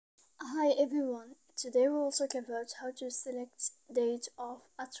Hi everyone, today we will talk about how to select date of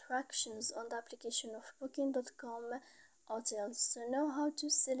attractions on the application of Booking.com hotels. To know how to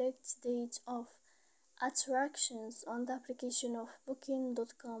select date of attractions on the application of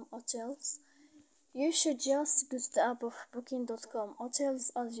Booking.com hotels, you should just go to the app of Booking.com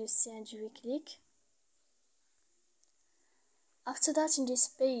hotels as you see and you will click. After that, in this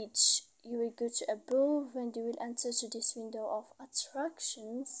page, you will go to above and you will enter to this window of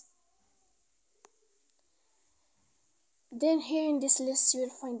attractions. Then here in this list you will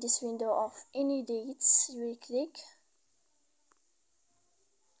find this window of any dates. You will click.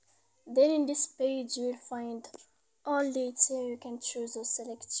 Then in this page you will find all dates. Here you can choose or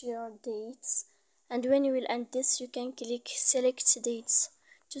select your dates, and when you will end this you can click select dates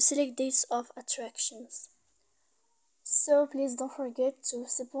to select dates of attractions. So please don't forget to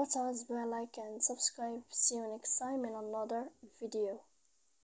support us by like and subscribe. See you next time in another video.